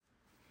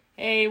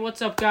Hey,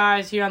 what's up,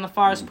 guys? Here on the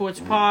Fire Sports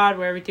Pod,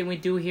 where everything we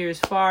do here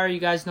is fire. You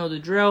guys know the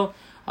drill.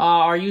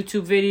 Our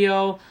YouTube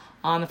video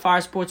on the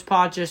Fire Sports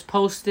Pod just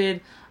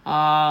posted.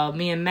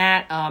 Me and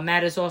Matt.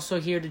 Matt is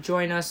also here to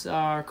join us,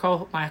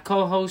 my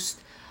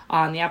co-host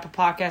on the Apple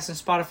Podcast and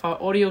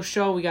Spotify audio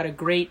show. We got a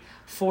great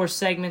 4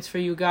 segments for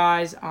you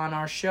guys on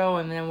our show,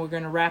 and then we're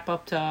going to wrap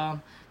up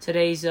to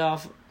today's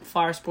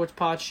Fire Sports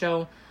Pod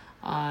show.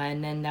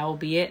 And then that will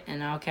be it,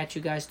 and I'll catch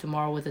you guys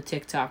tomorrow with a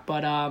TikTok.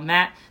 But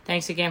Matt,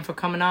 thanks again for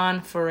coming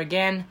on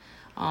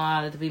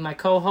to be my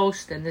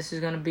co-host, and this is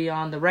going to be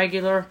on the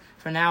regular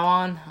from now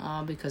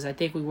on because I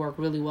think we work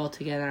really well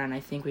together, and I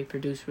think we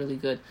produce really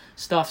good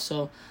stuff.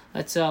 So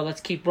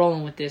let's keep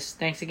rolling with this.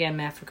 Thanks again,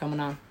 Matt, for coming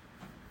on.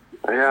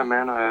 Yeah,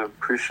 man, I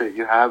appreciate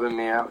you having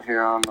me out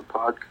here on the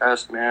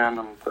podcast, man.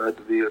 I'm glad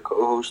to be a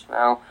co-host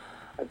now.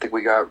 I think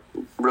we got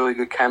really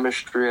good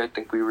chemistry. I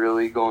think we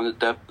really go into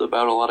depth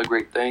about a lot of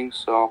great things.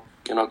 So,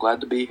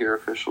 glad to be here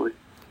officially.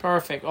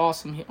 Perfect.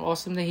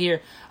 Awesome to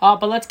hear.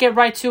 But let's get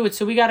right to it.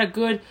 So we got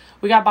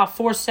about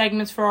 4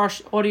 segments for our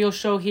audio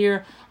show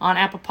here on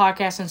Apple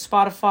Podcasts and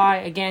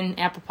Spotify. Again,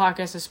 Apple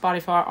Podcasts and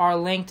Spotify are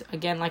linked.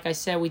 Again, like I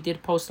said, we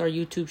did post our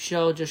YouTube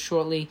show just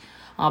shortly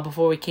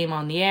before we came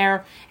on the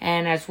air.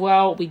 And as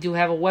well, we do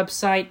have a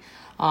website.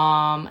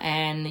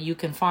 And you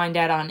can find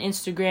that on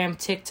Instagram,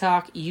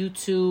 TikTok,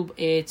 YouTube.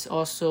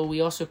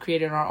 We also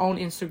created our own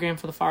Instagram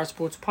for the Fire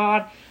Sports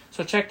Pod.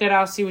 So check that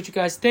out, see what you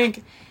guys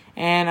think.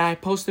 And I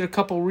posted a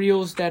couple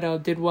reels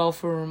that did well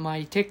for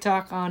my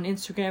TikTok on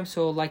Instagram.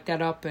 So like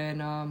that up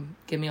and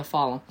give me a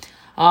follow.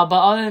 But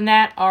other than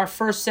that, our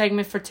first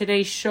segment for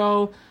today's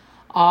show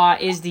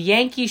is the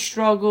Yankees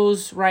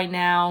struggles right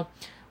now.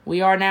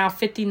 We are now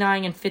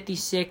 59 and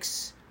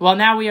 56. Well,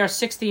 now we are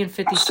 60 and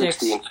 56.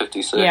 60 and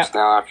 56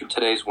 now after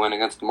today's win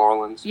against the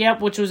Marlins.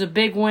 Yep, which was a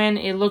big win.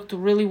 It looked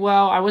really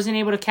well. I wasn't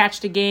able to catch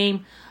the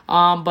game,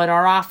 but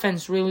our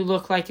offense really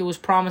looked like it was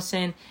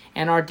promising,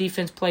 and our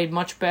defense played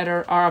much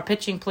better. Our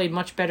pitching played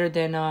much better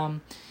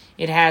than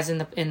it has in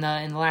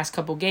the last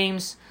couple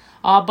games.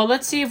 But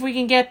let's see if we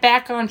can get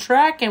back on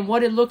track and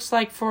what it looks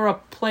like for a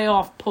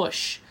playoff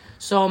push.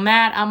 So,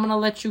 Matt, I'm gonna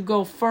let you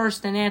go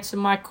first and answer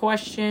my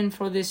question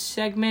for this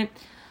segment.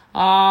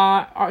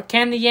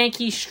 Can the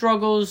Yankees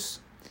struggles,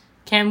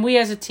 can we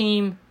as a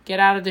team get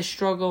out of this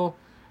struggle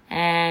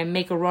and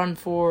make a run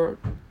for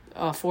the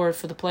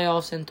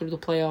playoffs and through the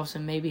playoffs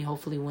and maybe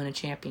hopefully win a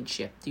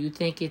championship? Do you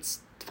think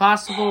it's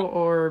possible,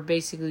 or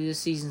basically the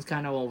season's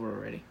kind of over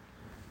already?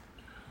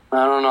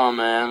 I don't know,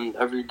 man.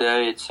 Every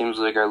day it seems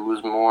like I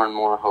lose more and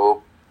more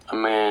hope. I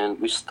mean,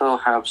 we still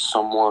have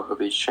somewhat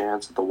of a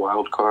chance at the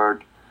wild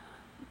card.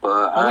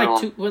 But I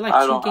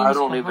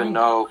don't even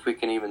know if we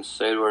can even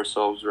say to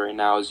ourselves right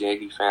now as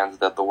Yankee fans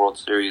that the World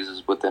Series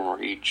is within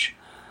reach.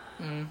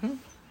 Mm-hmm.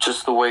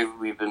 Just the way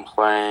we've been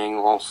playing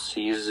all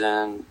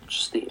season,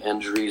 just the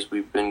injuries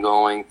we've been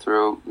going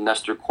through.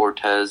 Nestor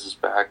Cortez is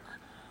back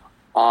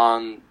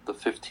on the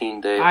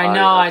 15-day I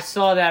know, I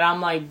saw that.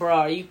 I'm like, bro,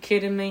 are you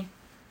kidding me?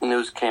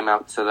 News came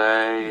out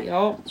today.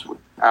 Yep. It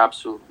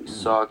absolutely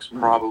sucks.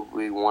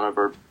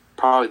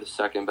 Probably the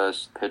second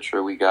best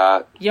pitcher we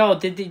got. Yo,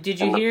 did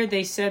you hear?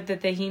 They said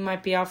that he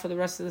might be out for the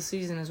rest of the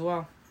season as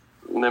well.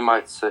 They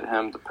might sit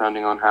him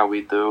depending on how we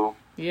do.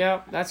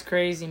 Yep, that's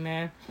crazy,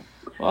 man.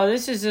 Well,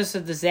 this is just a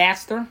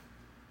disaster.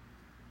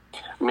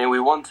 I mean, we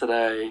won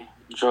today.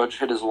 Judge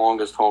hit his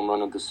longest home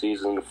run of the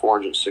season, a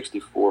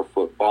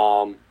 464-foot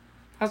bomb.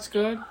 That's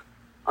good.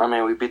 I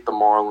mean, we beat the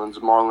Marlins.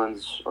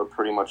 Marlins are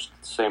pretty much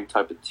the same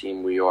type of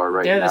team we are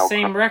right now. They're the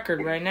same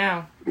record right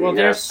now. Well,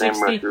 yeah, they're same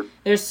 60. record.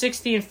 They're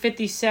 60 and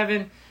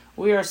 57.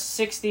 We are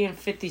 60 and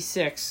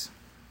 56.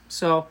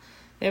 So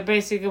they're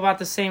basically about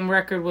the same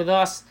record with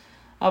us.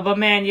 But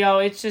man, yo,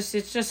 it's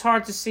just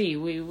hard to see.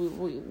 We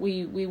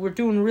were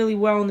doing really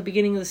well in the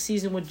beginning of the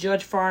season with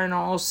Judge firing on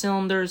all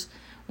cylinders.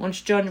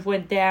 Once Judge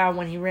went down,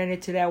 when he ran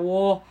into that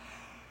wall,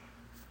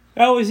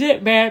 that was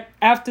it, man.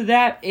 After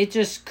that,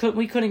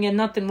 we couldn't get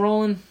nothing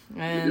rolling.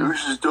 And it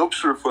was just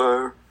dumpster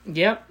fire.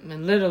 Yep,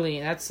 and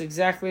literally, that's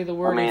exactly the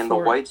word. I mean, the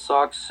White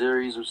Sox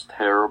series was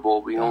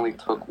terrible. We only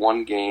took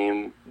one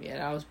game. Yeah,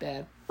 that was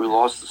bad. We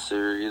lost the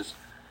series.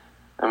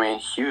 I mean,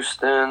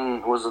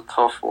 Houston was a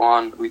tough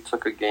one. We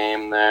took a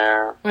game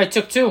there. Well, it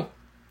took 2.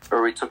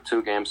 Or we took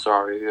 2 games,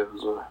 sorry. It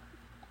was a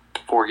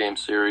 4-game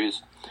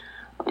series.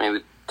 I mean,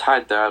 we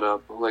tied that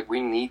up. Like, we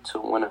need to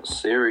win a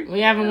series.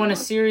 We haven't won a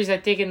series, I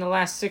think, in the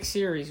last 6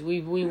 series. We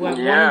went We went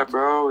just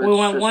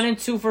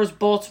 1-2 versus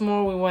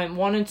Baltimore. We went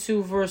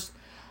 1-2 versus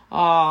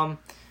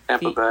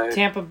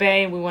Tampa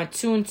Bay. We went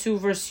 2-2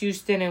 versus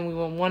Houston, and we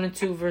went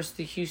 1-2 versus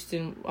the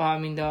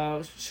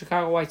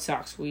Chicago White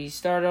Sox. We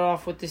started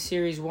off with the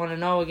series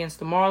 1-0 against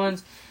the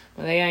Marlins,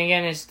 but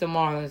again, it's the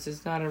Marlins.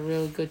 It's not a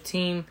really good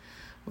team.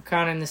 We're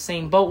kind of in the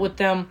same boat with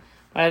them,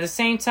 but at the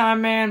same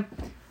time, man,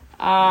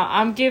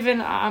 I'm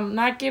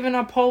not giving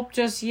up hope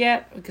just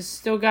yet because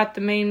still got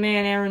the main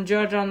man Aaron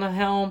Judge on the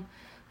helm.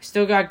 We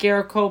still got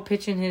Garrett Cole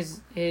pitching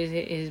his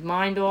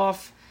mind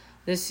off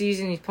this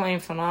season. He's playing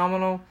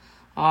phenomenal.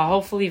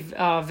 Hopefully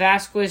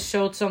Vasquez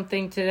showed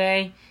something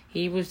today.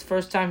 He was the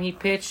first time he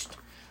pitched.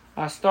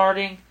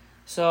 starting.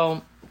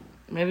 So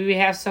maybe we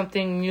have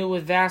something new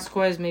with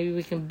Vasquez. Maybe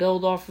we can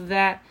build off of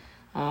that.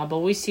 But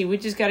we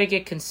just got to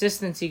get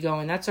consistency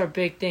going. That's our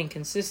big thing.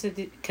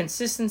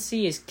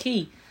 Consistency is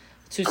key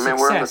to success.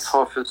 We're in the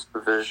toughest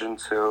division,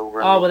 too.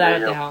 Without a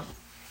doubt.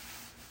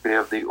 We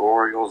have the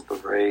Orioles, the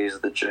Rays,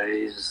 the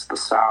Jays, the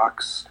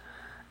Sox,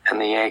 and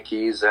the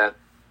Yankees at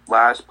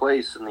last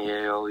place in the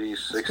AL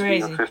East,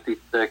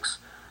 60-56.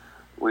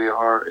 We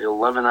are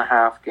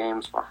 11.5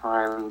 games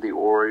behind the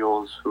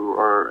Orioles, who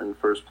are in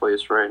first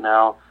place right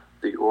now.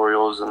 The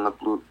Orioles and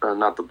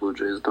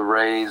the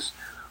Rays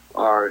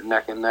are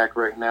neck and neck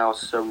right now,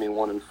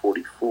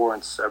 71-44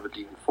 and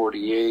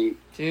 70-48.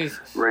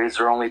 Jesus. Rays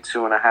are only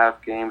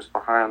 2.5 games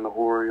behind the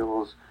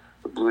Orioles.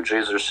 The Blue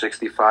Jays are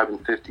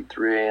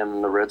 65-53,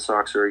 and the Red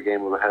Sox are a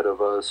game ahead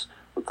of us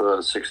with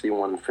a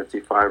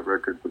 61-55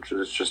 record, which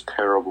is just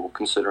terrible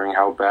considering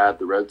how bad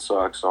the Red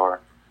Sox are.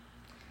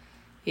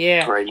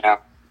 Yeah. Right now.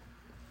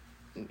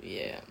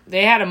 Yeah.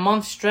 They had a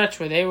month stretch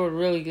where they were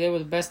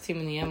the best team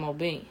in the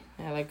MLB.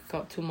 They had like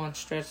a 2-month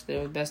stretch. They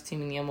were the best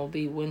team in the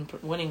MLB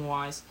winning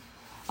wise.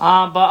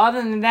 But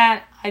other than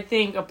that, I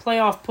think a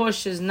playoff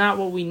push is not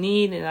what we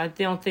need, and I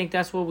don't think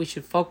that's what we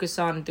should focus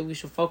on. I think we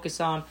should focus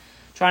on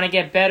trying to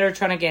get better,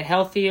 trying to get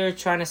healthier,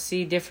 trying to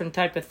see different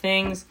type of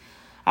things.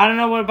 I don't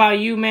know what about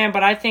you, man,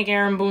 but I think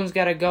Aaron Boone's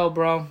got to go,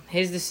 bro.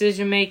 His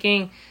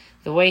decision-making,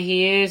 the way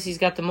he is, he's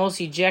got the most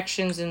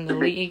ejections in the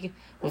league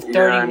with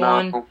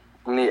 31.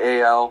 In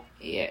the AL.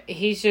 Yeah,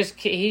 he's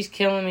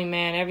killing me,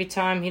 man. Every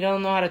time he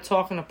don't know how to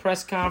talk in a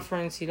press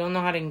conference. He don't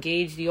know how to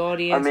engage the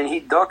audience.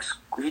 He ducks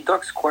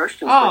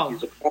questions like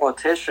he's a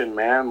politician,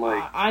 man.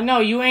 I know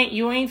you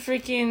ain't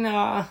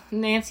freaking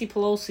Nancy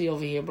Pelosi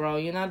over here, bro.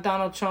 You're not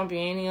Donald Trump. You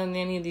ain't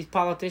any of these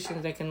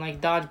politicians that can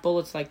dodge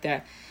bullets like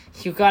that.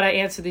 You gotta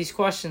answer these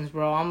questions,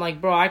 bro. I'm like,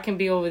 bro, I can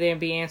be over there and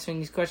be answering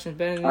these questions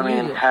better than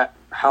you do.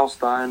 Hal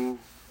Stein,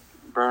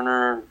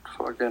 Burner,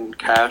 fucking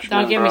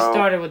Cashman. Don't get me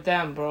started with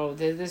them, bro.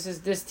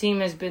 This team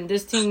needs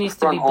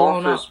to be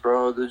blown up,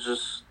 bro.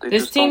 This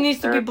team needs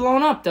to be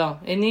blown up, though.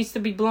 It needs to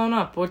be blown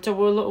up. We're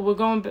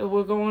going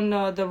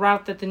the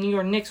route that the New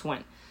York Knicks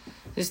went.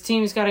 This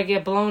team's got to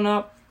get blown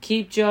up.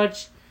 Keep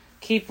Judge,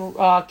 keep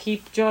Garrett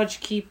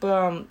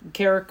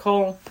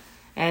Cole,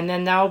 and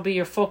then that will be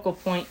your focal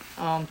point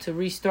to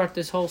restart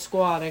this whole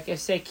squad. Like I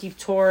say, keep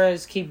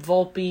Torres, keep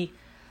Volpe,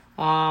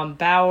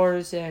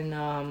 Bowers,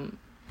 and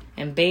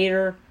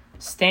Bader.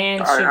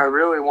 I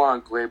really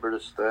want Glaber to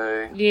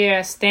stay.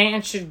 Yeah,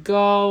 Stanton should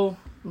go.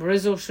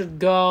 Rizzo should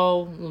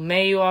go.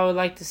 LeMayu, I would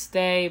like to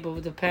stay, but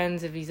it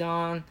depends if he's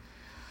on.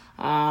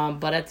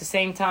 But at the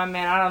same time,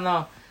 man, I don't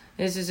know.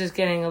 This is just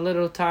getting a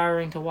little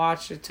tiring to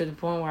watch it to the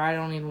point where I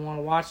don't even want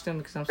to watch them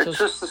because It's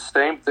just the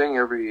same thing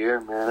every year,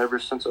 man. Ever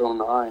since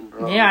 2009,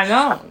 bro. Yeah, I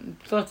know.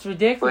 So it's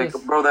ridiculous.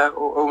 Bro, that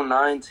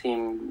 2009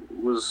 team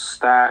was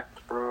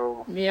stacked,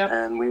 bro. Yep.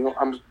 And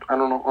I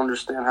don't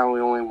understand how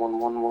we only won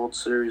one World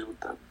Series with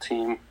that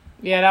team.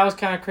 Yeah, that was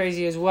kind of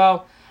crazy as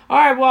well. All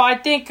right, well, I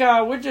think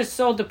we're just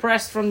so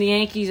depressed from the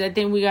Yankees. I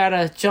think we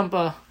gotta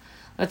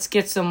let's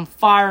get some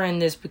fire in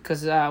this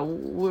because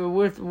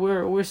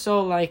we're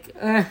so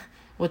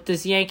with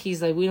this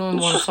Yankees, we don't even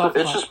want to talk about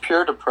it. It's just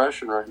pure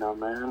depression right now,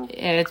 man.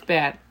 Yeah, it's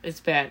bad. It's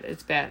bad.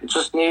 It's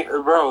just New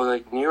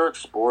York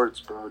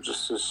sports, bro,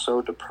 just is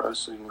so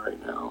depressing right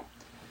now.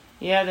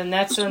 Yeah, the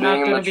Nets are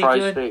not going to be good. Being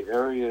in the tri-state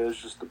area is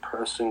just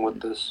depressing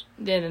with this.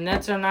 Yeah, the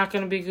Nets are not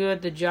going to be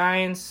good. The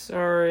Giants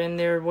are in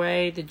their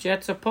way. The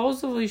Jets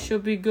supposedly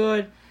should be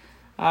good.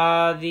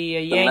 The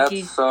Yankees... The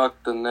Nets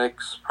suck. The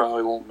Knicks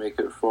probably won't make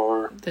it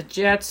far. The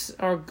Jets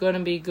are going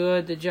to be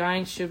good. The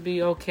Giants should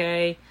be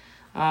okay.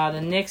 The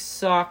Knicks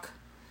suck.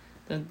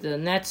 The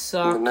Nets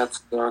suck. The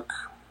Nets suck.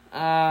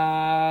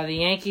 The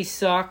Yankees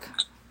suck.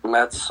 The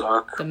Mets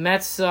suck. The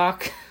Mets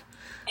suck.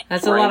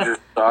 That's Rangers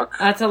suck.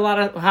 That's a lot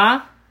of...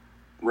 Huh?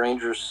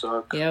 Rangers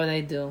suck. Yeah,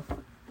 they do.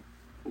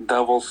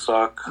 Devils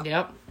suck.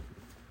 Yep.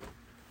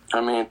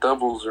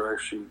 Devils are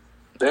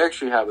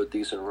actually have a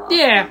decent run.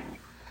 Yeah.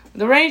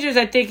 The Rangers,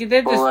 I think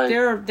they're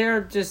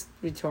just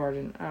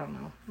retarded. I don't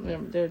know.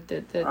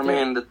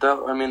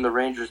 The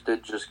Rangers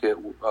did just get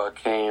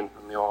Kane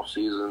in the off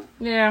season.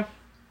 Yeah.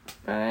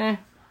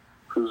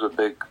 Who's a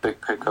big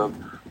pickup.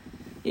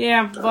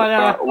 Yeah,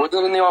 but was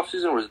it in the off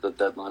season or was it the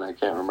deadline? I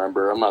can't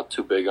remember. I'm not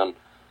too big on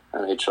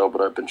NHL,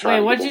 but I've been trying.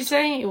 Wait, what did you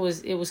say? It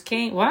was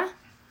Kane. What?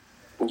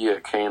 Yeah,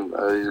 Kane.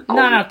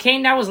 No,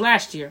 Kane. That was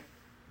last year.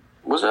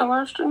 Was that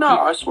last year? No,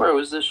 I swear it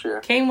was this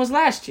year. Kane was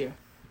last year.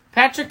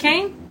 Patrick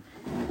Kane.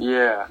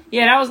 Yeah.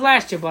 Yeah, that was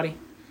last year, buddy.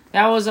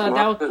 That was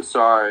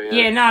Sorry.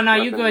 Yeah, no,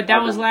 you good.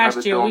 That was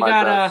last year.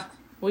 I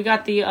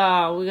forgot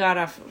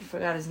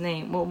his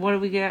name. What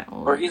did we get?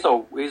 Or he's a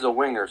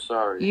winger.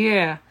 Sorry.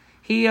 Yeah,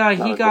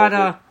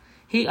 I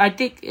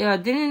think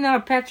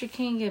didn't Patrick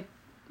Kane get?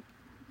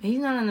 He's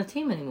not on the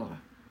team anymore.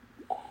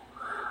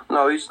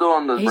 No, he's still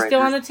on the Rangers. He's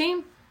still on the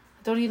team?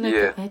 I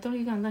thought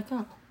he got let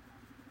go.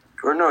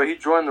 Or no, he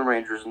joined the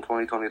Rangers in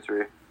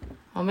 2023.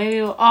 Or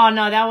maybe... Oh,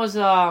 no, that was...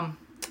 the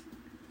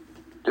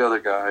other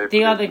guy.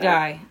 The other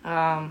guy.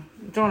 I'm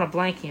drawing a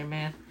blank here,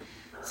 man.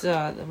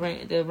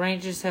 The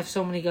Rangers have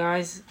so many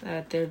guys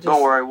that they're just...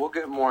 Don't worry, we'll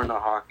get more into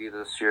hockey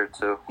this year,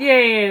 too.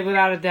 Yeah,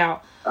 without a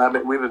doubt.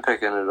 We've been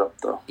picking it up,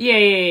 though.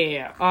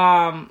 Yeah.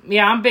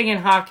 I'm big in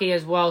hockey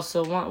as well,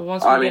 so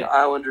once we get...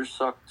 Islanders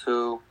suck,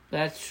 too.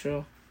 That's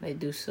true. They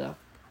do suck.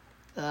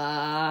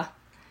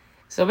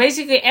 So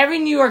basically, every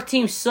New York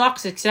team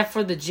sucks except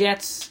for the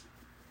Jets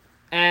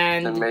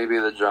and maybe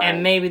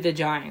the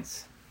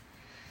Giants.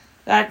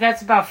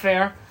 That's about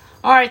fair.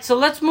 All right, so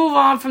let's move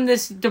on from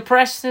this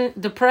depressed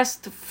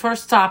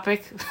first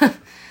topic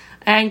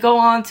and go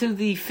on to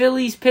the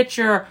Phillies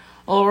pitcher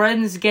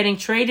Lorenzen getting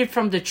traded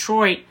from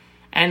Detroit,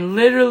 and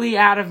literally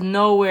out of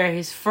nowhere,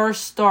 his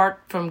first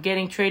start from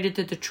getting traded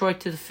to Detroit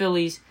to the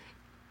Phillies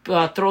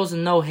throws a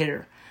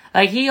no-hitter.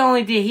 Like, he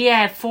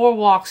had 4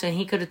 walks and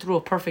he could have threw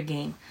a perfect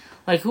game.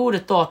 Like, who would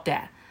have thought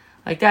that?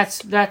 Like,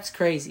 that's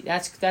crazy.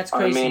 That's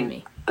crazy to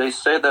me. They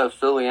say that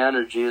Philly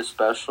energy is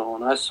special,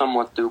 and I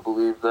somewhat do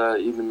believe that,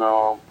 even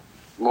though I'm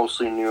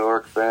mostly a New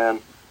York fan.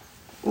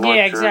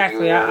 Yeah,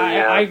 exactly.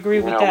 I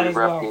agree with that as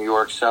well. We rep New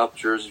York, South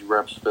Jersey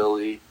reps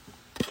Philly.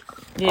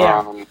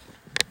 Yeah.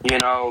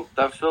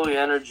 That Philly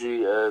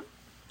energy, it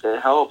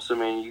helps. I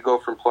mean, you go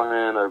from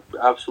playing an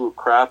absolute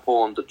crap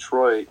hole in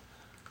Detroit.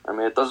 I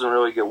mean, it doesn't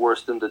really get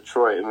worse than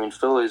Detroit. I mean,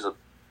 Philly's a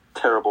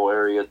terrible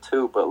area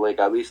too, but like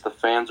at least the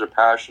fans are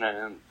passionate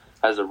and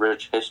has a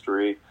rich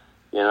history,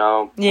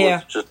 Yeah.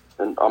 With just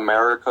in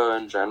America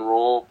in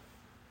general,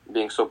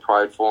 being so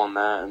prideful in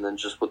that, and then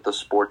just with the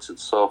sports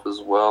itself as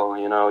well.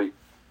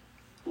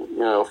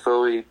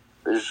 Philly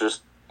is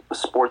just a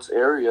sports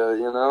area,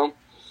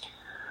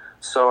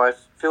 So I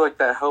feel like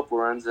that helped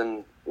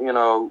Lorenzen.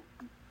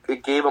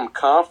 It gave him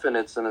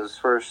confidence in his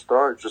first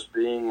start, just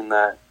being in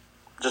that,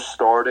 just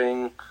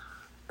starting,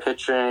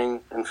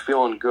 pitching, and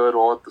feeling good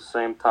all at the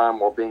same time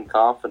while being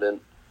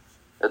confident.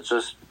 It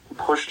just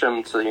pushed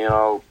him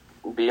to,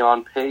 be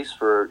on pace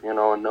for,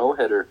 a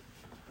no-hitter.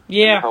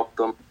 Yeah. And helped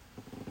them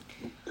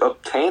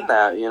obtain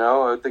that,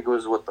 I think it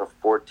was, the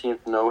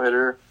 14th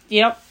no-hitter?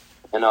 Yep.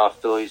 In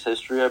Phillies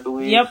history, I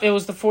believe. Yep, it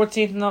was the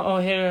 14th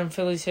no-hitter in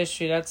Phillies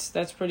history.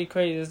 That's pretty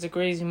crazy. That's a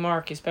crazy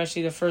mark,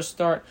 especially the first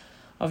start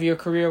of your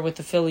career with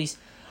the Phillies.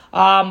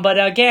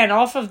 But again,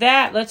 off of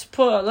that, let's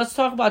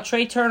talk about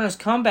Trey Turner's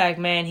comeback,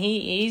 man.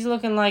 He's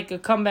looking like a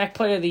comeback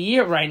player of the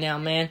year right now,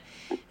 man.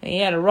 He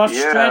had a rough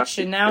stretch,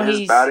 and now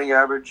his batting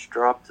average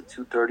dropped to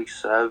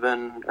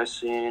 237. I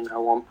seen at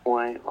one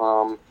point.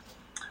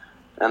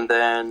 And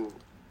then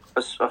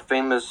a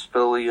famous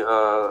Philly,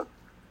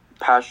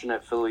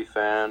 passionate Philly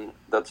fan.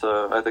 That's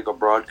I think a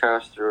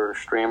broadcaster or a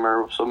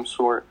streamer of some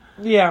sort.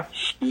 Yeah.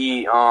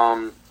 He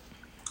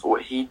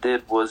what he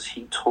did was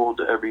he told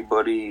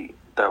everybody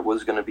that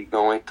was going to be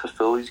going to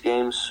Phillies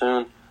games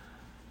soon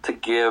to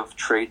give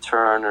Trey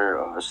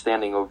Turner a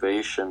standing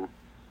ovation.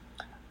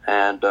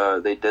 And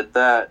they did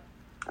that.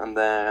 And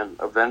then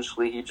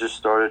eventually he just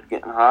started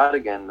getting hot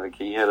again. Like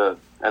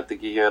I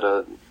think he had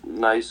a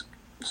nice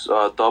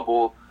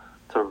double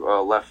to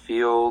left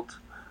field.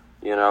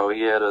 He had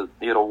a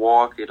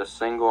walk, he had a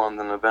single, and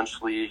then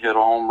eventually he hit a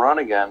home run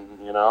again,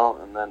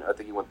 And then I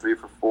think he went 3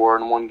 for 4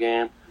 in one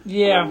game.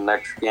 Yeah. And the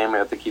next game,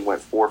 I think he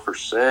went 4 for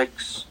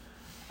 6.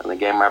 And the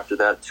game after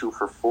that, 2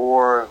 for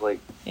 4. Like,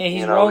 yeah,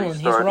 he's rolling.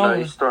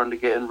 He's starting to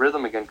get in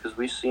rhythm again because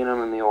we've seen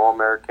him in the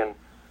All-American,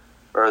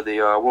 or the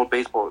World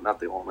Baseball,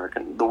 not the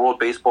All-American, the World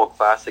Baseball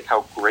Classic,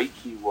 how great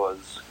he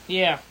was.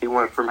 Yeah. He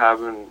went from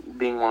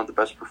being one of the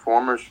best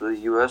performers for the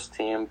U.S.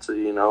 team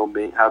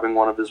to, having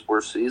one of his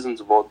worst seasons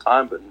of all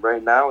time. But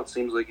right now, it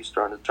seems like he's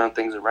starting to turn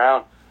things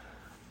around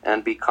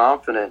and be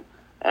confident.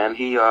 And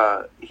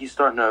he's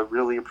starting to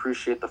really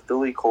appreciate the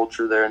Philly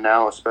culture there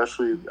now,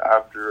 especially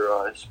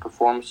after his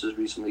performances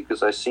recently,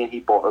 because I seen he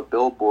bought a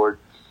billboard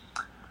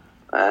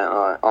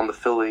on the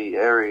Philly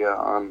area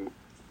on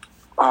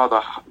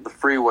the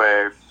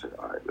freeway.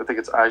 I think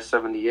it's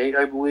I-78,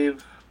 I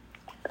believe.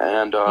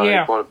 And he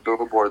bought a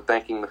billboard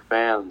thanking the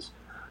fans.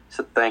 He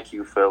said, "Thank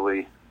you,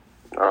 Philly,"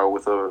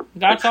 with a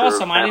That's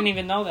awesome. I didn't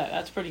even know that.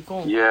 That's pretty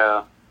cool.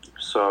 Yeah.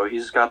 So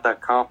he's got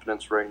that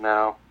confidence right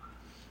now.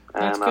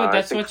 That's good.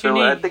 That's what you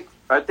need.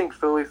 I think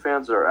Philly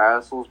fans are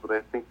assholes, but I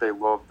think they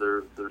love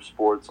their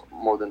sports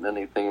more than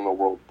anything in the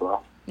world,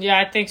 though. Yeah,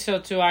 I think so,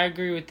 too. I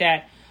agree with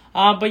that.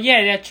 But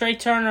yeah, that Trey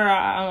Turner,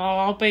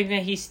 I'm hoping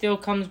that he still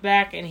comes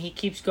back and he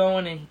keeps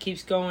going and he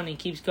keeps going and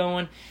keeps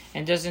going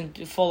and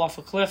doesn't fall off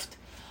a cliff.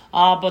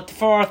 But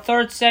for our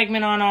third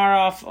segment on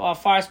our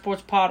Fire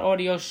Sports Pod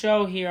audio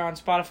show here on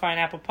Spotify and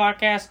Apple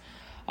Podcasts,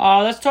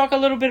 let's talk a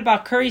little bit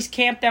about Curry's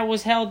camp that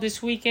was held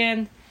this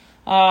weekend.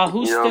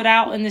 Who stood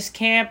out in this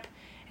camp,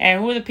 and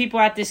who are the people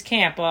at this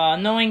camp?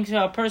 Knowing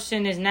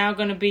person is now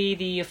going to be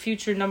the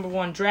future number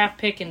 1 draft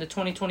pick in the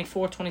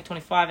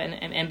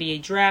 2024-2025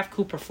 NBA draft,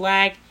 Cooper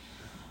Flagg.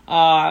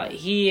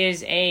 He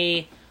is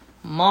a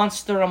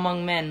monster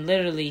among men,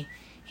 literally.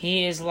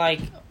 He is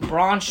like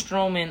Braun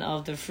Strowman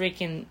of the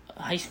freaking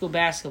high school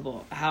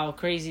basketball, how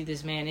crazy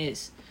this man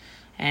is.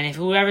 And if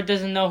whoever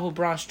doesn't know who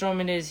Braun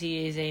Strowman is,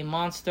 he is a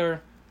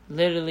monster,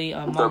 literally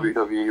among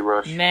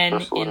WWE men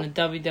wrestler in the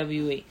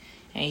WWE.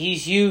 And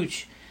he's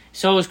huge.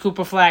 So is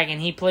Cooper Flagg,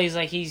 and he plays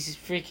like he's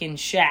freaking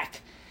Shaq,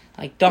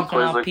 like dunking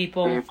on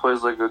people. He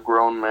plays like a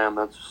grown man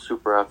that's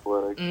super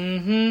athletic.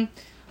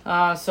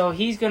 So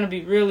he's gonna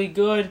be really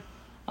good.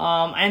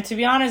 And to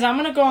be honest, I'm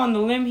gonna go on the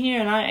limb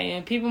here,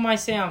 and people might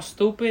say I'm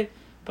stupid,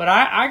 but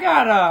I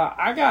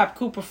got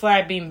Cooper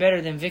Flagg being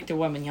better than Victor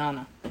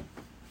Wembanyama.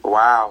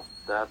 Wow,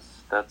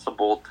 that's a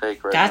bold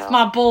take right now. That's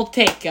my bold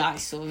take,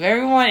 guys. So if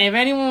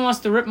anyone wants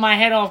to rip my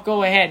head off,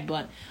 go ahead.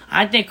 But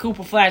I think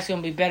Cooper Flagg's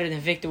gonna be better than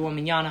Victor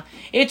Wembanyama.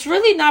 It's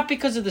really not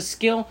because of the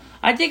skill.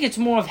 I think it's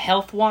more of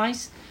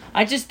health-wise.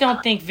 I just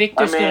don't think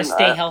Victor's gonna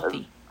stay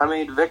healthy. I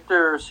mean,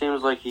 Victor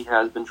seems like he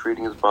has been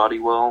treating his body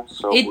well.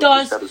 So it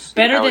does.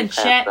 Better than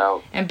Chet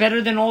and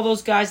better than all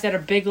those guys that are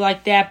big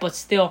like that. But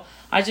still,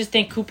 I just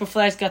think Cooper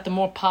Flagg's got the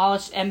more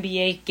polished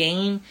NBA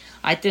game.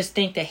 I just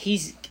think that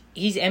he's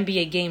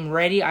NBA game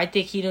ready. I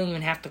think he don't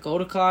even have to go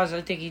to college.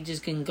 I think he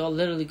just can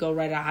literally go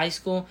right out of high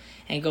school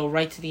and go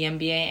right to the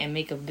NBA and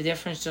make a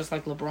difference just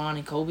like LeBron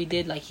and Kobe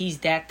did. Like, he's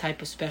that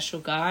type of special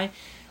guy.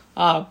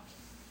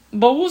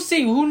 But we'll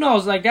see. Who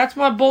knows? Like, that's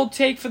my bold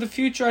take for the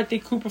future. I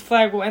think Cooper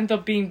Flagg will end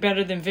up being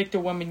better than Victor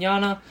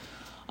Wembanyama.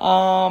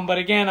 But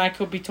again, I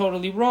could be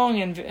totally wrong,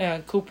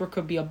 and Cooper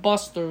could be a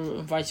bust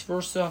or vice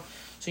versa.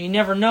 So you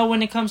never know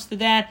when it comes to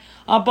that.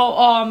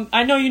 But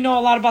I know you know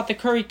a lot about the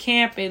Curry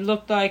camp. It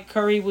looked like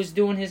Curry was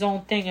doing his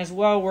own thing as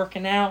well,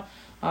 working out,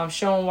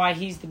 showing why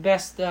he's the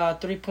best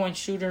three-point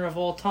shooter of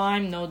all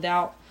time. No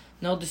doubt,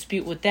 no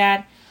dispute with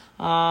that.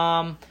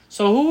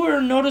 So who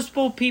were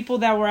noticeable people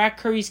that were at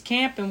Curry's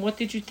camp, and what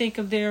did you think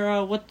of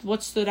their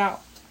what stood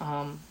out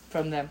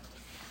from them?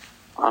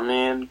 I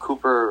mean,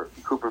 Cooper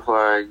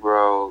Flagg,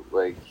 bro,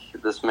 like,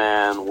 this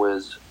man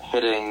was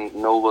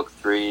hitting no-look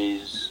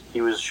threes.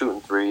 He was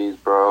shooting threes,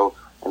 bro,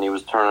 and he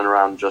was turning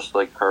around just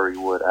like Curry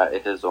would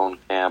at his own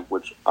camp,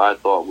 which I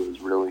thought was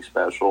really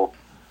special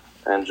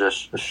and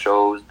just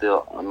shows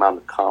the amount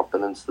of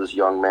confidence this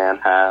young man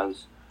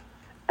has.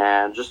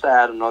 And just to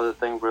add another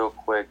thing real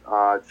quick,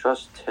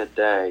 just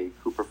today,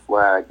 Cooper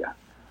Flagg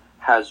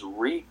has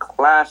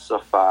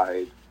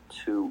reclassified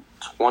to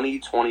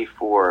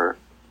 2024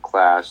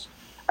 class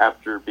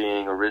after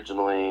being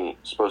originally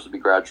supposed to be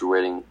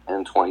graduating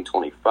in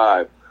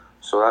 2025.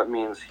 So that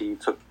means he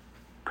took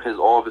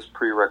all of his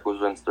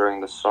prerequisites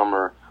during the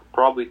summer,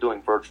 probably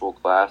doing virtual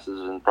classes,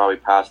 and probably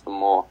passed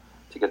them all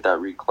to get that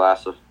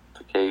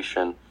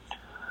reclassification,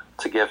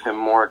 to give him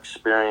more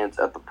experience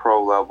at the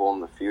pro level in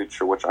the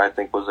future, which I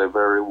think was a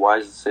very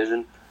wise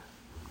decision,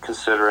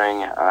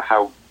 considering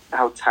how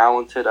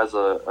talented as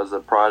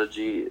a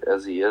prodigy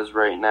as he is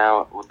right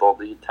now, with all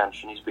the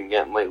attention he's been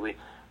getting lately.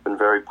 Been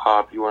very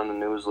popular in the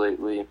news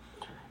lately.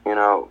 You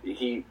know,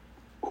 he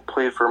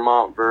played for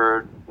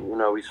Montverde. You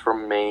know, he's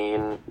from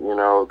Maine. You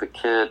know, the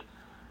kid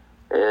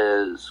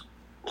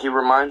he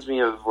reminds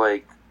me of,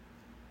 like,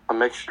 a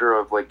mixture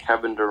of, like,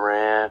 Kevin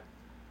Durant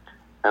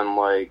and,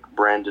 like,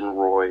 Brandon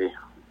Roy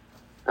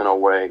in a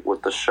way,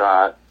 with the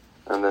shot,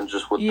 and then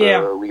just with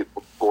the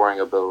lethal scoring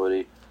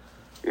ability.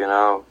 You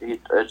know,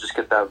 I just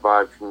get that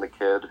vibe from the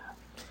kid.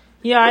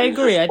 Yeah, I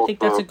agree. I think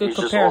that's a good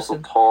comparison. He's just also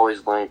tall,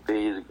 he's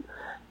lengthy,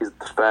 he's a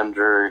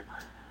defender,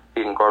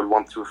 he can guard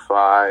 1 through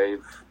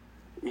 5,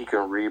 he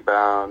can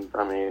rebound.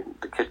 I mean,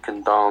 the kid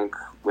can dunk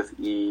with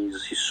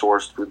ease, he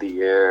soars through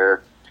the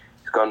air,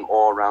 he's got an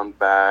all-around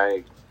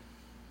bag.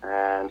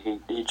 And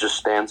he just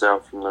stands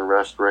out from the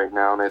rest right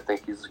now, and I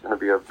think he's going to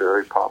be a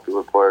very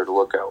popular player to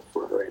look out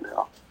for right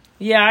now.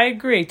 Yeah, I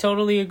agree.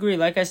 Totally agree.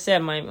 Like I said,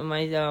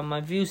 my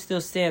view still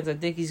stands. I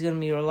think he's going to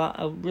be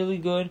really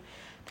good.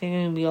 I think he's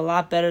going to be a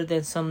lot better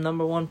than some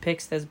number one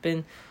picks that's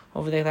been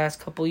over the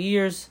last couple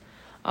years.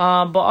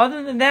 But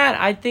other than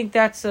that, I think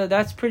that's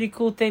a pretty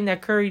cool thing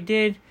that Curry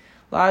did.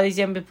 A lot of these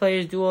NBA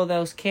players do all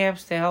those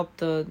camps to help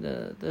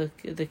the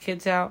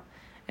kids out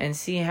and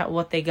see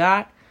what they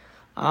got.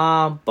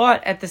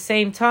 But at the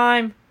same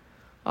time,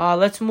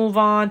 let's move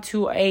on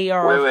to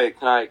AR. Wait,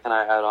 can I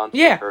add on to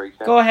the Curry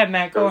camp? Go ahead,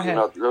 Matt. Go ahead.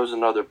 There was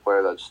another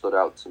player that stood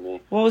out to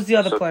me. What was the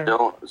other player?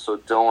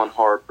 Dylan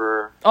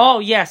Harper. Oh,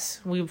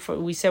 yes. We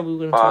said we were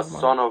going to talk about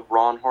son of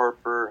Ron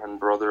Harper and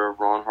brother of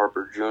Ron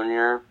Harper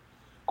Jr.,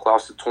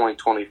 class of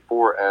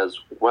 2024 as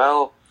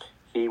well.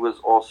 He was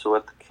also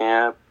at the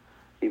camp.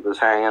 He was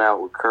hanging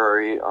out with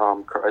Curry.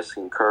 I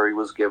seen Curry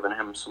was giving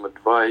him some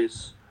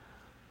advice.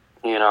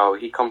 You know,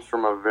 he comes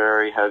from a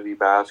very heavy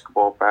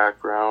basketball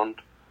background.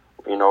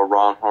 You know,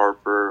 Ron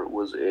Harper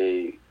was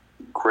a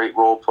great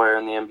role player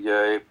in the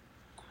NBA.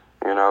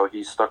 You know,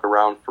 he stuck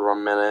around for a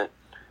minute.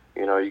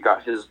 You know, you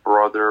got his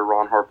brother,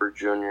 Ron Harper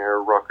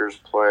Jr., Rutgers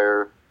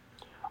player,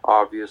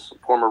 obvious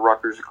former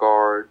Rutgers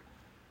guard.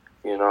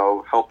 You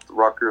know, helped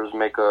Rutgers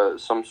make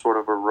some sort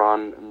of a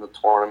run in the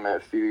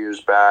tournament a few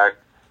years back,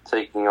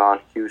 taking on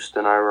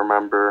Houston, I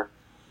remember,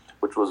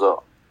 which was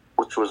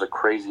a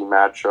crazy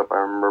matchup I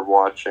remember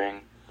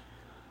watching.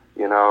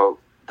 You know,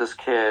 this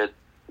kid,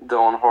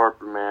 Dylan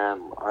Harper,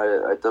 man,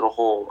 I did a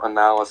whole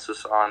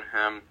analysis on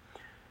him.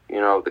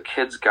 You know, the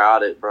kid's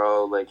got it,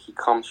 bro. Like, he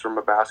comes from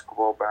a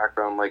basketball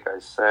background, like I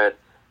said.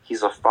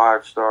 He's a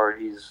 5-star.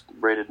 He's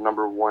rated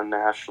number 1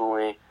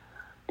 nationally.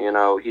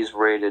 He's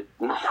rated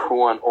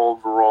 #1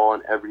 overall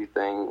in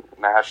everything,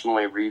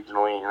 nationally,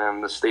 regionally, and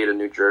in the state of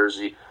New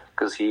Jersey,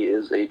 because he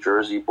is a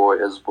Jersey boy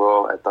as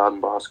well at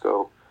Don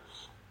Bosco.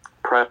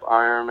 Prep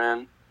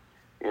Ironman.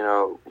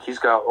 He's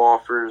got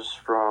offers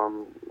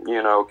from,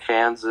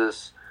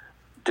 Kansas,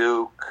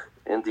 Duke,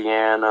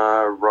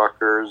 Indiana,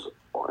 Rutgers,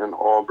 and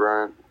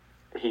Auburn.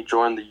 He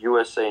joined the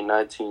USA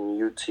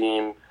 19U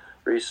team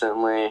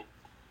recently.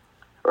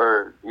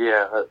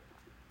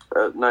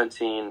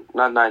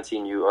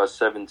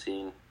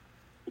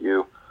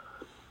 17U,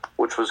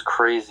 which was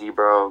crazy,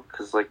 bro.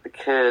 Because the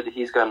kid,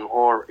 he's an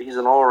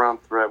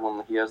all-around threat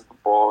when he has the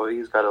ball.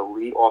 He's got an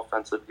elite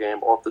offensive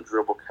game, off the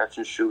dribble, catch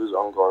and shoot is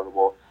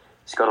unguardable.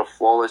 He's got a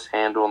flawless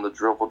handle on the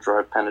dribble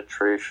drive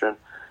penetration.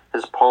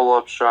 His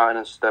pull-up shot and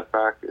his step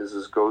back is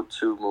his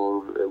go-to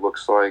move. It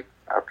looks like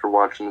after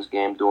watching this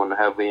game, doing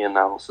heavy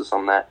analysis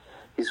on that.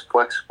 He's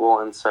flexible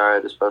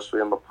inside,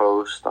 especially on the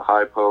post, the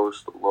high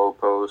post, the low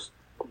post,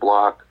 the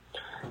block.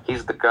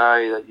 He's the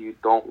guy that you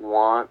don't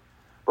want,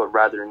 but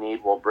rather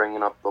need while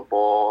bringing up the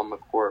ball on the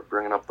court,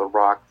 bringing up the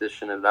rock,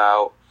 dishing it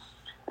out.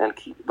 And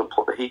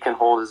he can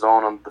hold his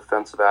own on the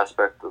defensive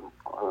aspect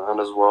and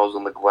as well as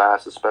on the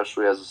glass,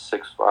 especially as a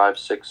 6'5",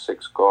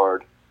 6'6"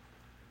 guard.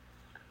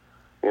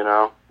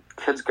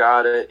 Kid's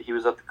got it. He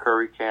was at the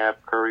Curry camp.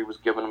 Curry was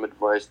giving him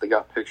advice. They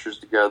got pictures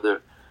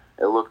together.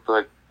 It looked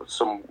like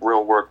some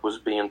real work was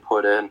being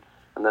put in.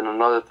 And then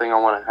another thing I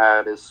want to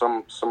add is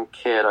some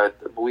kid, I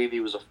believe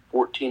he was a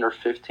 14 or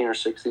 15 or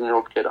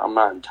 16-year-old kid. I'm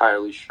not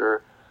entirely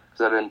sure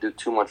because I didn't do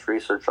too much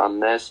research on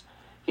this.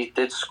 He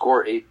did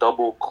score a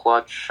double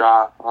clutch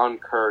shot on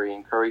Curry,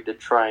 and Curry did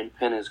try and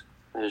pin his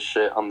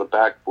shit on the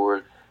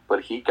backboard,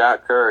 but he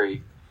got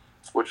Curry,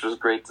 which was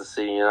great to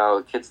see.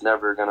 The kid's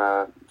never going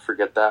to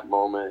forget that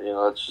moment.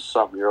 It's just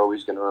something you're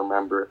always going to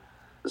remember,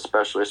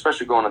 especially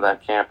going to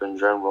that camp in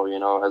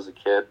general, as a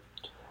kid.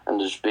 And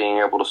just being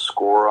able to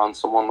score on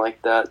someone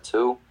like that,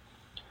 too.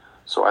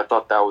 So I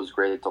thought that was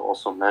great to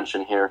also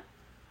mention here.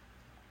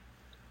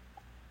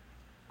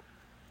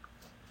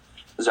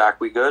 Zach,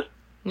 we good?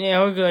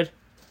 Yeah, we're good.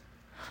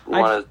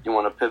 You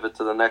want to pivot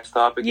to the next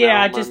topic? Yeah,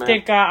 now, I just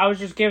think I was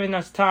just giving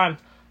us time,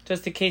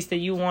 just in case that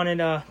you wanted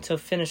to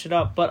finish it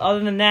up. But other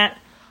than that,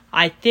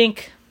 I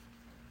think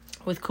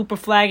with Cooper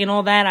Flagg and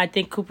all that, I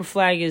think Cooper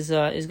Flagg is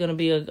going to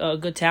be a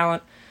good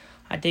talent.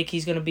 I think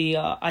he's going to be,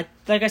 like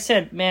I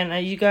said,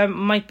 man, you guys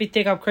might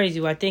think I'm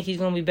crazy, but I think he's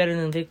going to be better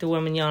than Victor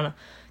Wembanyama.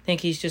 I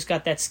think he's just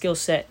got that skill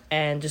set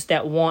and just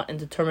that want and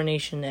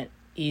determination that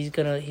he's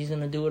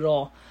gonna do it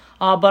all.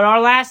 But our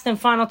last and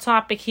final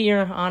topic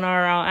here on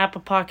our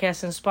Apple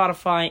Podcasts and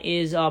Spotify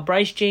is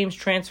Bryce James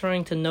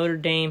transferring to Notre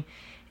Dame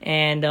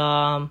and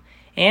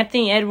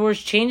Anthony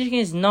Edwards changing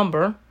his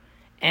number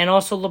and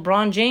also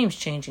LeBron James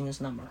changing his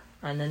number.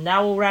 And then that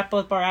will wrap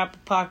up our Apple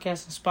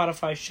Podcasts and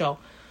Spotify show.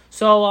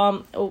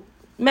 So,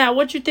 Matt,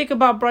 what you think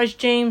about Bryce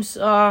James,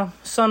 son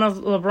of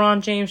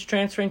LeBron James,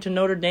 transferring to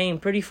Notre Dame,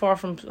 pretty far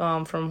from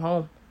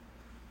home?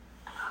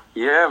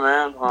 Yeah,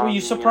 man. Were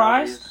you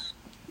surprised?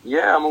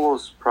 Yeah, I'm a little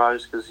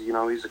surprised because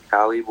he's a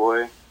Cali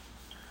boy.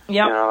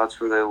 Yeah. That's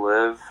where they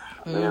live.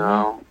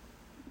 Mm-hmm.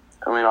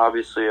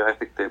 Obviously, I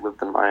think they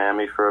lived in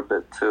Miami for a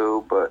bit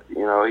too, but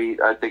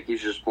I think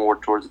he's just more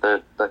towards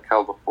that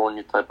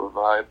California type of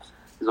vibe.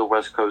 He's a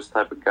West Coast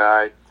type of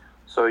guy.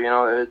 So,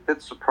 it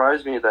did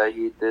surprise me that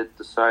he did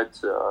decide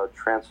to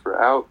transfer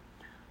out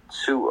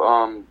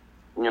to,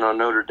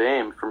 Notre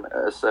Dame from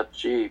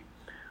SFG,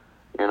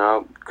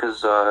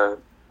 because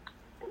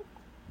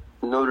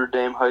Notre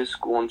Dame High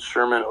School in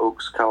Sherman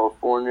Oaks,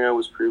 California,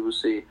 was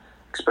previously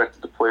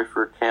expected to play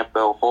for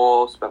Campbell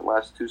Hall, spent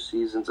last 2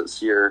 seasons at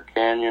Sierra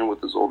Canyon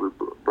with his older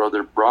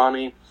brother,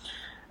 Bronny,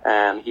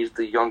 and he's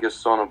the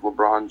youngest son of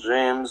LeBron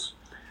James.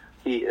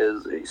 He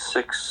is a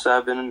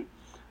 6'7"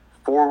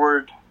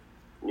 forward.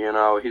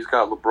 He's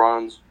got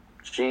LeBron's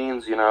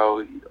genes.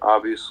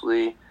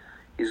 Obviously,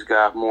 he's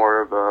got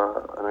more of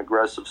an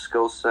aggressive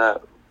skill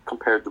set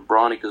compared to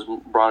Bronny because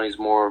Bronny's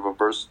more of a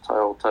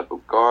versatile type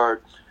of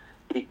guard.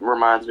 He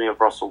reminds me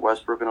of Russell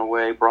Westbrook in a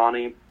way.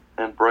 Bronny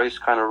and Bryce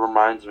kind of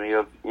reminds me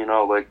of, I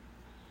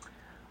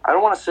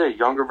don't want to say a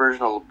younger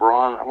version of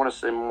LeBron. I want to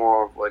say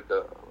more of like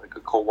a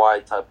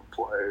Kawhi type of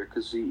player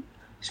because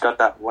he's got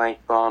that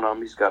length on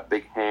him. He's got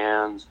big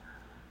hands.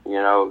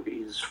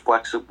 He's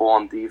flexible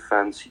on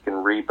defense. He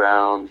can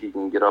rebound. He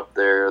can get up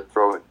there,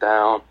 throw it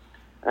down.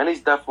 And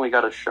he's definitely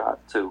got a shot,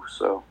 too.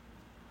 So,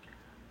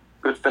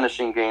 good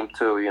finishing game,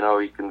 too.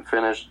 He can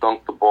finish,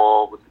 dunk the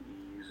ball with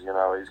ease.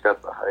 He's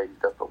got the height. He's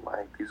got the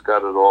length. He's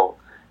got it all.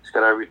 He's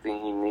got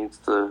everything he needs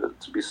to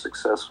be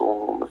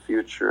successful in the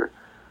future.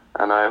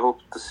 And I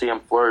hope to see him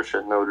flourish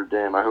at Notre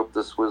Dame. I hope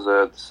this was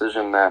a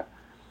decision that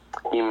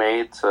he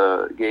made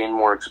to gain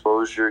more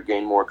exposure,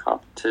 gain more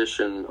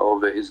competition,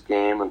 elevate his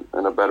game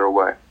in a better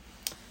way.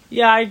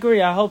 Yeah, I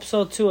agree. I hope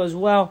so, too, as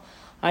well.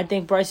 I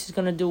think Bryce is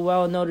going to do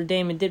well at Notre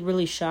Dame. It did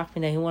really shock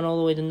me that he went all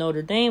the way to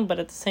Notre Dame, but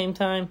at the same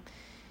time,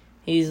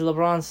 he's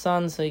LeBron's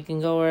son, so he can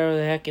go wherever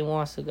the heck he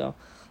wants to go.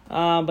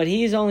 But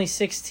he's only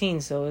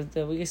 16, so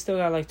we still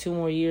got 2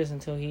 more years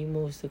until he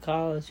moves to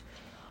college.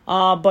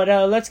 But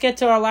let's get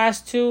to our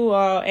last two.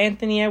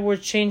 Anthony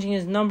Edwards changing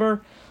his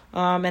number,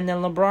 and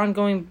then LeBron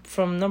going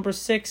from number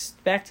 6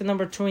 back to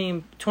number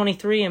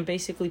 23, and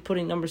basically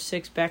putting number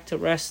 6 back to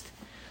rest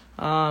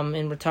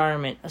in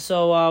retirement.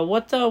 So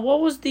what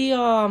was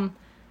the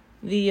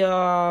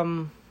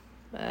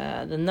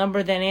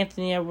number that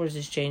Anthony Edwards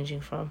is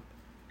changing from?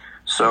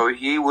 So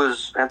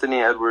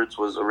Anthony Edwards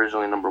was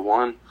originally number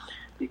 1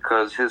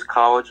 because his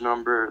college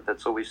number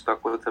that's always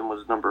stuck with him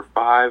was number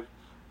 5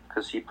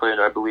 because he played,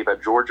 I believe,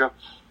 at Georgia.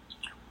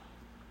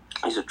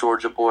 He's a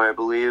Georgia boy, I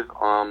believe.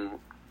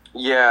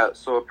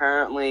 So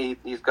apparently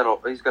he's got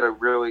a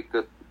really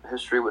good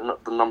history with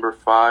the number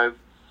 5.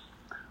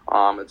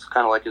 It's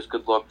kind of like his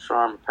good luck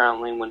charm.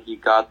 Apparently when he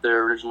got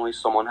there originally,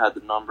 someone had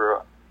the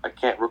number. I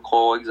can't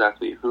recall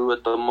exactly who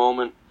at the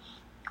moment.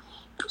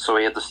 So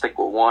he had to stick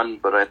with 1,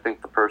 but I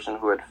think the person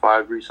who had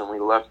 5 recently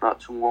left not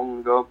too long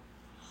ago.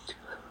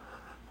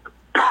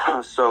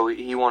 So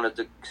he wanted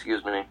to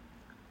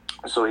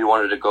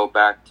go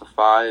back to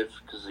 5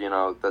 because,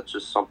 that's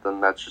just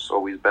something that's just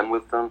always been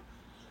with him.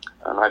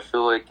 And I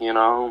feel like,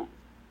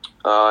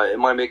 it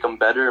might make him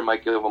better. It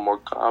might give him more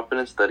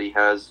confidence that he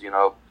has,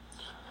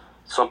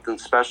 something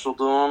special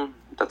to him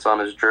that's on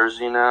his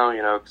jersey now,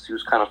 because he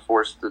was kind of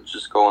forced to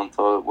just go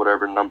into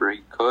whatever number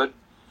he could,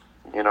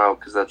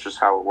 because that's just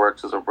how it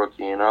works as a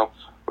rookie,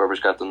 Whoever's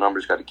got the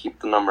number's got to keep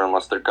the number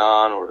unless they're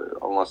gone or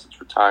unless it's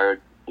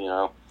retired,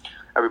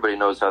 Everybody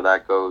knows how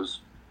that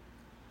goes.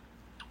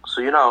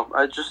 So,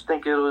 I just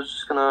think it was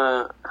just going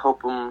to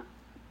help him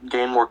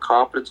gain more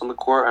confidence on the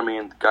court. I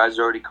mean, the guy's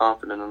already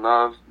confident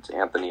enough. It's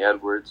Anthony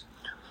Edwards.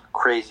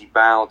 Crazy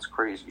bounce,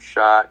 crazy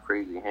shot,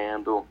 crazy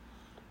handle.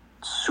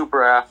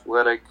 Super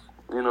athletic,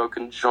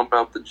 can jump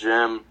out the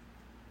gym.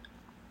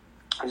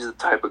 He's the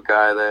type of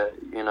guy that,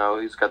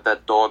 he's got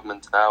that dog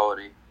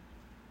mentality.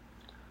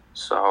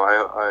 So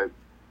I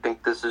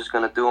think this is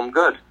going to do him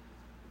good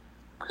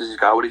because he's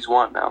got what he's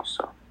want now,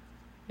 so.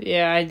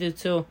 Yeah, I do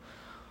too.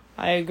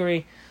 I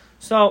agree.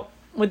 So,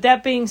 with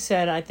that being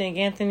said, I think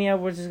Anthony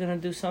Edwards is going to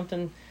do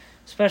something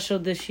special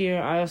this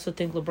year. I also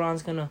think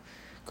LeBron's going to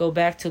go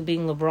back to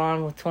being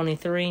LeBron with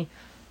 23.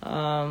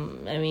 I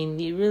mean,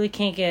 you really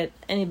can't get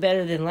any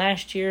better than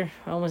last year,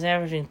 almost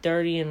averaging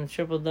 30 and a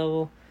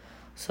triple-double.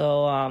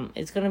 So,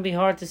 it's going to be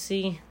hard to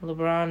see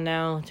LeBron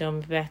now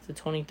jumping back to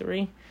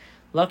 23.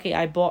 Lucky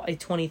I bought a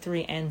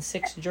 23 and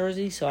 6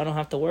 jersey, so I don't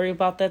have to worry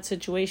about that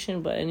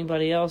situation. But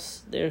anybody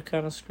else, they're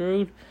kind of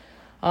screwed.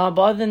 But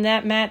other than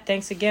that, Matt,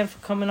 thanks again for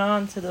coming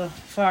on to the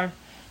Fire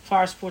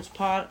Sports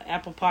Pod,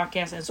 Apple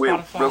Podcast, and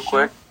Spotify. Wait, real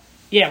quick.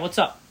 Yeah, what's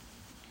up?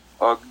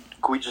 Can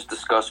we just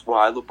discuss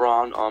why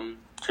LeBron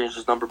changed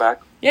his number back?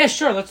 Yeah,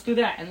 sure. Let's do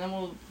that, and then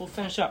we'll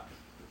finish up.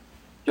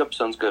 Yep,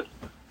 sounds good.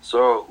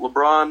 So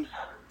LeBron,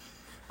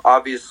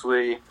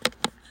 obviously,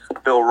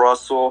 Bill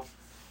Russell,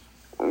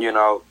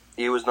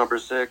 he was number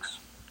 6.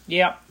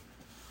 Yep.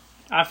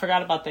 I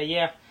forgot about that,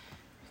 yeah.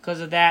 Because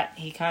of that,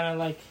 he kind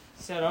of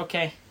said,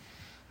 okay,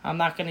 I'm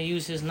not going to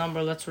use his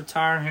number. Let's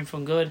retire him for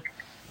good.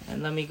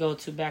 And let me go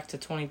back to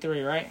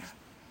 23, right?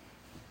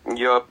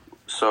 Yep.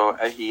 So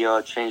he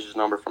changed his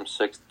number from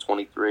 6 to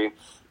 23.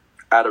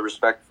 Out of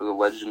respect for the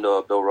legend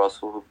of Bill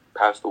Russell, who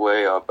passed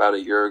away about a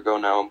year ago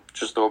now.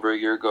 Just over a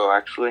year ago,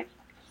 actually.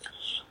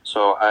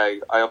 So I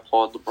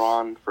applaud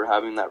LeBron for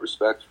having that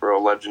respect for a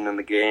legend in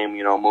the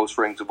game. Most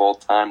rings of all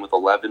time with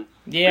 11.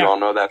 Yeah. We all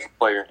know that's a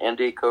player and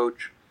a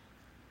coach.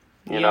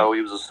 He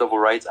was a civil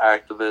rights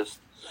activist.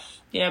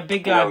 Yeah,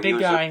 big guy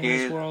in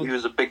this world. He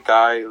was a big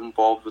guy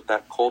involved with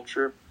that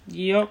culture.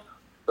 Yep.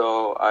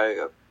 So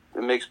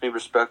it makes me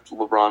respect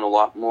LeBron a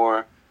lot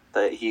more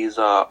that he's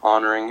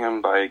honoring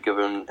him by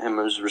giving him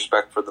his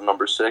respect for the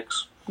number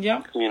 6.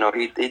 Yep.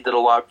 He did a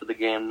lot for the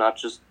game, not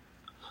just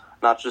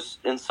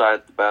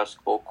inside the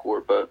basketball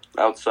court, but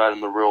outside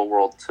in the real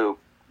world too.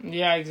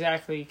 Yeah,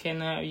 exactly. You can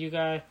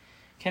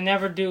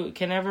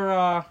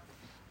never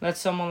let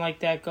someone like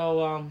that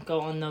go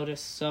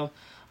unnoticed. So,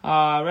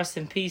 rest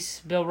in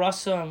peace, Bill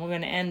Russell. And we're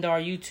gonna end our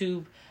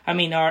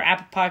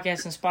Apple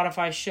Podcast and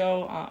Spotify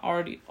show,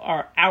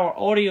 our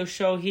audio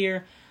show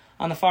here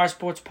on the Fire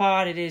Sports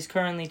Pod. It is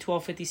currently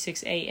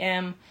 12:56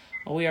 a.m.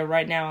 We are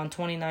right now on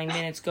 29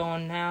 minutes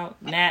going now.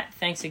 Matt,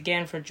 thanks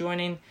again for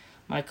joining.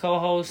 My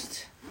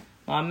co-host,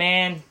 my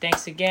man,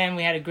 thanks again.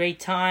 We had a great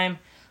time.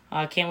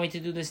 Can't wait to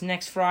do this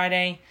next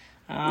Friday.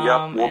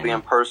 We'll be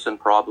in person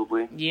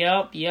probably.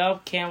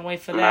 Yep. Can't wait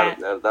for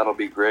that. That'll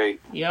be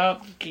great.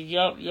 Yep.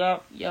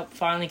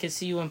 Finally could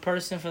see you in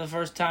person for the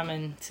first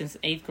time since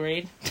 8th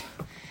grade,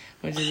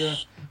 which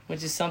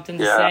is something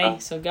to say.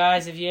 So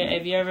guys, if you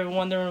ever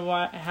wondering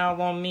how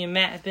long me and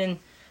Matt have been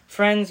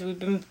friends, we've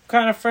been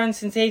kind of friends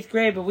since 8th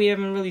grade, but we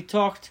haven't really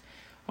talked.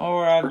 We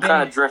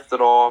kind of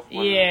drifted off.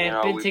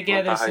 Been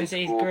together since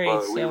 8th grade.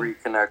 But we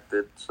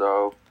reconnected,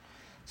 so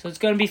it's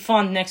gonna be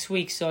fun next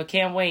week. So I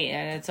can't wait,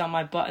 and it's on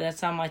my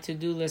that's on my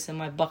to-do list and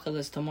my bucket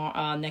list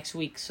tomorrow next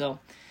week. So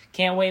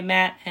can't wait,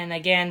 Matt. And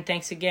again,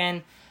 thanks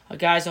again,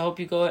 guys. I hope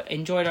you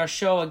enjoyed our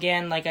show.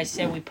 Again, like I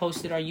said, we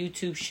posted our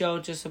YouTube show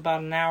just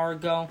about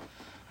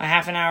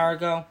half an hour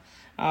ago.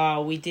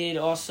 We did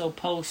also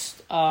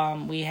post,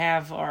 we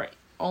have our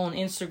own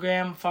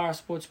Instagram, Fire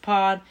Sports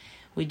Pod.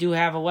 We do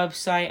have a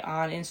website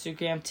on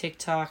Instagram,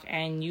 TikTok,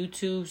 and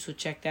YouTube, so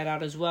check that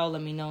out as well.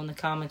 Let me know in the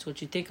comments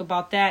what you think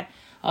about that.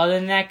 Other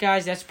than that,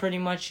 guys, that's pretty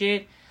much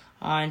it.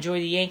 Enjoy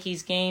the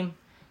Yankees game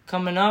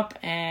coming up,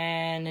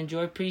 and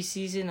enjoy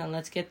preseason, and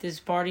let's get this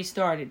party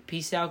started.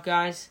 Peace out,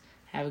 guys.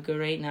 Have a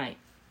great night.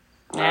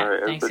 Matt, all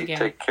right, thanks everybody again.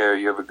 Take care.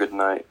 You have a good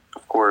night.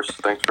 Of course.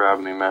 Thanks for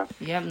having me, man.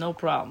 Yep, no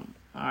problem.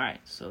 All right,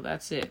 so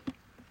that's it.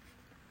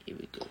 Here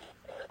we go.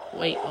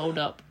 Wait, hold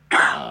up.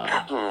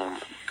 Oh,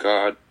 my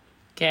God.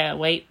 Okay,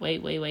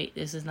 wait.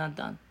 This is not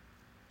done.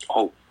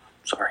 Oh,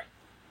 sorry.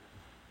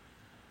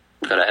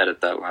 Gotta edit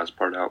that last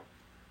part out.